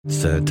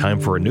It's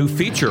time for a new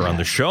feature on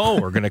the show.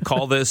 We're going to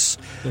call this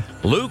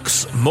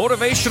Luke's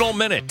Motivational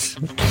Minute.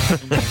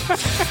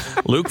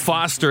 Luke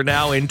Foster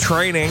now in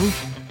training,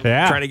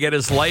 trying to get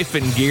his life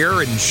in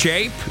gear and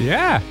shape.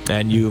 Yeah.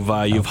 And you've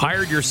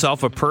hired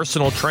yourself a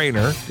personal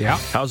trainer. Yeah.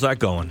 How's that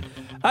going?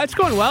 It's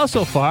going well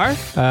so far.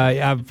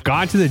 I've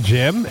gone to the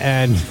gym,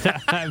 and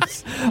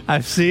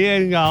I'm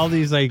seeing all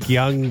these like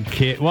young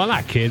kids. Well,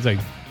 not kids, like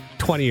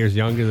 20 years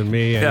younger than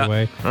me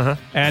anyway. Yeah. Uh-huh.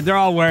 And they're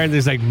all wearing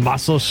these like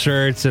muscle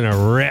shirts and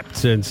are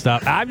ripped and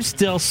stuff. I'm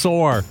still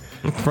sore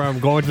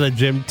from going to the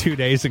gym 2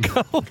 days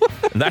ago.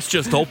 And that's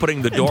just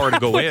opening the door to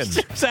go in.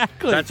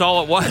 Exactly. That's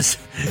all it was.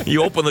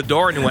 You opened the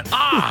door and you went,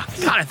 God,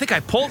 I think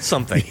I pulled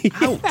something.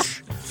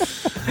 Ouch.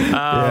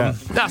 Now,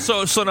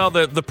 so now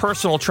the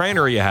personal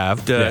trainer you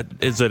have,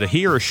 is it a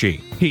he or a she?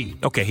 He.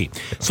 Okay, he.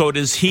 So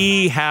does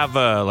he have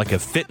a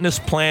fitness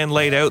plan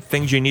laid out,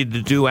 things you need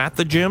to do at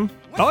the gym?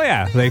 Oh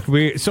yeah,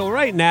 so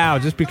right now,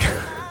 just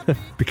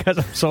because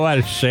I'm so out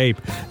of shape,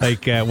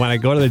 like when I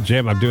go to the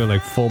gym, I'm doing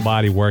like full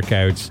body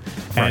workouts,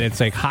 and it's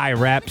like high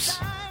reps.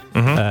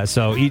 Mm-hmm.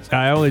 So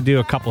I only do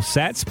a couple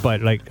sets,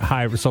 but like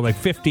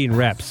 15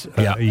 reps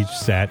each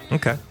set.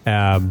 Okay.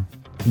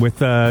 With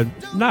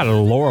not a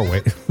lower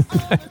weight.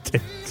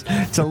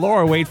 It's a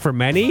lower weight for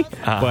many,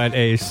 but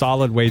a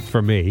solid weight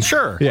for me.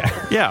 Sure. Yeah.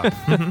 Yeah.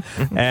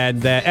 Mm-hmm.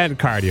 And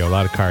cardio, a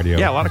lot of cardio.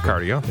 Yeah, a lot of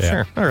cardio. Yeah.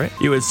 Sure. All right.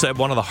 You had said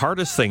one of the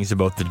hardest things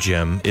about the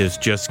gym is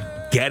just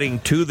getting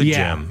to the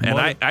gym. And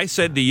I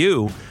said to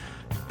you,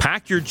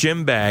 pack your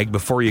gym bag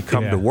before you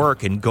come to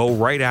work and go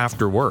right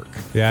after work.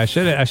 Yeah, I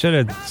should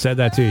have said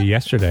that to you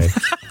yesterday.